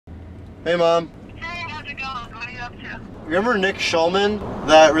Hey, Mom. Hey, how's it going? What are you up to? Remember Nick Schulman,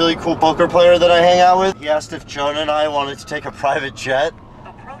 that really cool poker player that I hang out with? He asked if Jonah and I wanted to take a private jet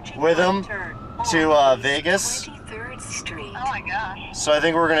with him to Vegas. 23rd Street. Oh my gosh. So I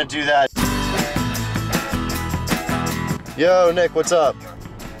think we're gonna do that. Yo, Nick, what's up?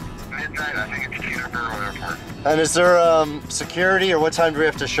 Midnight, I think it's Cedar Burrow Airport. And is there security, or what time do we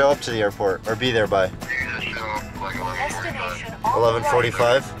have to show up to the airport, or be there by? You can just show up like 11:45.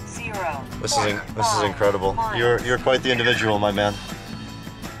 11:45? This is incredible. You're quite the individual, my man.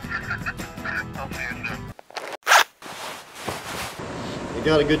 I'll see you soon. You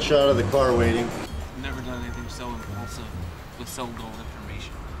got a good shot of the car waiting. I've never done anything so impulsive with so little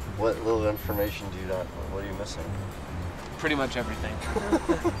information. What little information do you not? What are you missing? Pretty much everything.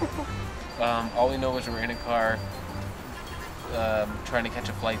 All we know is we're in a car trying to catch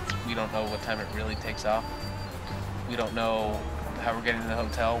a flight. We don't know what time it really takes off. We don't know how we're getting to the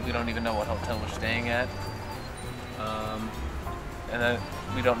hotel. We don't even know what hotel we're staying at. And then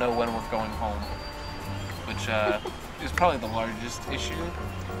we don't know when we're going home, which is probably the largest issue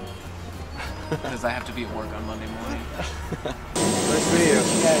because I have to be at work on Monday morning. Nice to meet you.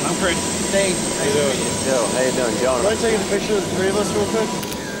 I'm Chris. Thanks. Nice to meet you. Yo, how you doing, Jonah? Mind taking a picture of the three of us real quick?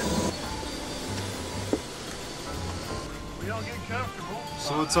 We don't get comfortable.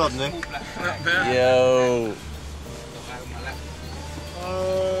 So what's up, Nick? Yo.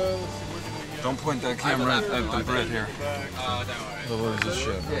 Don't point that camera at the bread here. What is this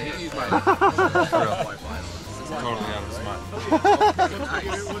shit? Totally out of his mind.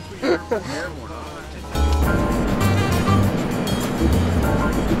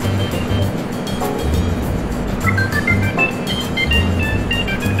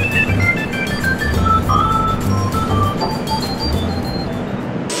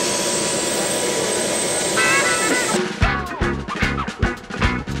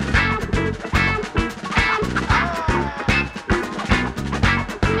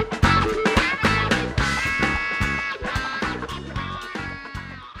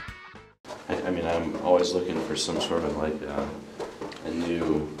 I mean, I'm always looking for some sort of like a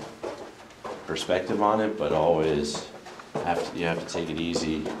new perspective on it, but always you have to take it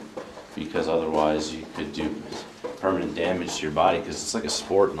easy because otherwise you could do permanent damage to your body because it's like a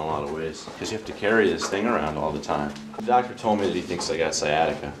sport in a lot of ways because you have to carry this thing around all the time. The doctor told me that he thinks I got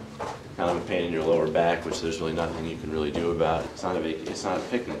sciatica, kind of a pain in your lower back, which there's really nothing you can really do about. It's not a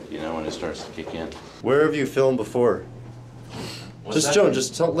picnic, you know, when it starts to kick in. Where have you filmed before? Just Joan,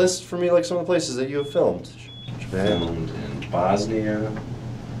 just list for me like some of the places that you have filmed. Japan. Filmed in Bosnia,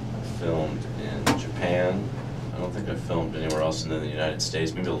 filmed in Japan. I don't think I've filmed anywhere else in the United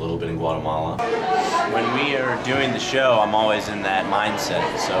States, maybe a little bit in Guatemala. When we are doing the show, I'm always in that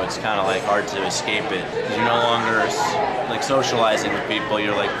mindset, so it's kind of like hard to escape it. You're no longer like socializing with people,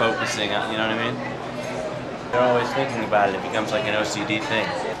 you're like focusing on, you know what I mean? They're always thinking about it, it becomes like an OCD thing.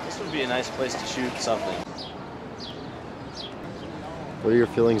 This would be a nice place to shoot something. What are your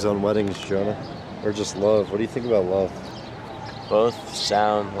feelings on weddings, Jonah? Or just love? What do you think about love? Both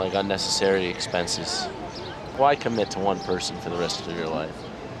sound like unnecessary expenses. Why commit to one person for the rest of your life?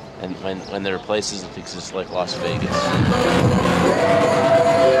 And when there are places that exist like Las Vegas.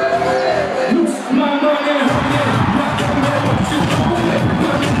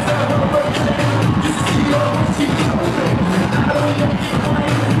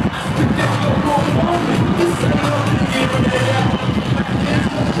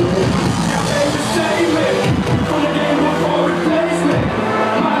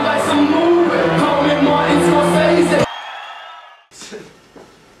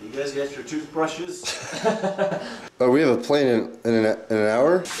 You guys got your toothbrushes? Oh, we have a plane in an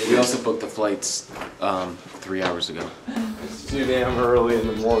hour? We also booked the flights 3 hours ago. It's too damn early in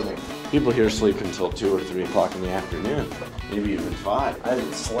the morning. People here sleep until 2 or 3 o'clock in the afternoon. Maybe even 5. I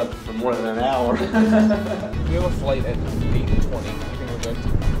haven't slept for more than an hour. We have a flight at 8:20. You think we're good?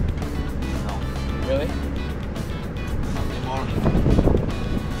 No. Really? Sunday morning.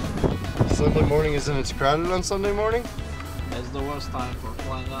 Sunday morning isn't it crowded on Sunday morning? It's the worst time for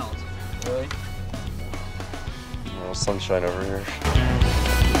flying out. Really? Oh, sunshine over here.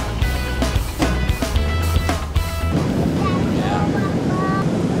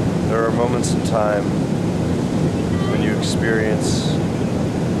 There are moments in time when you experience.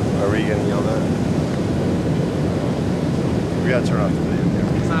 Are we getting yelled at? We gotta turn off the video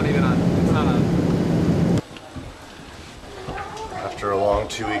camera. It's not even on. It's not on. After a long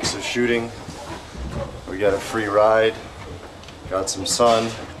 2 weeks of shooting, we got a free ride, got some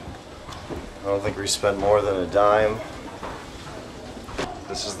sun. I don't think we spent more than a dime.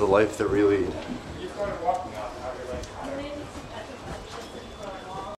 This is the life that we lead.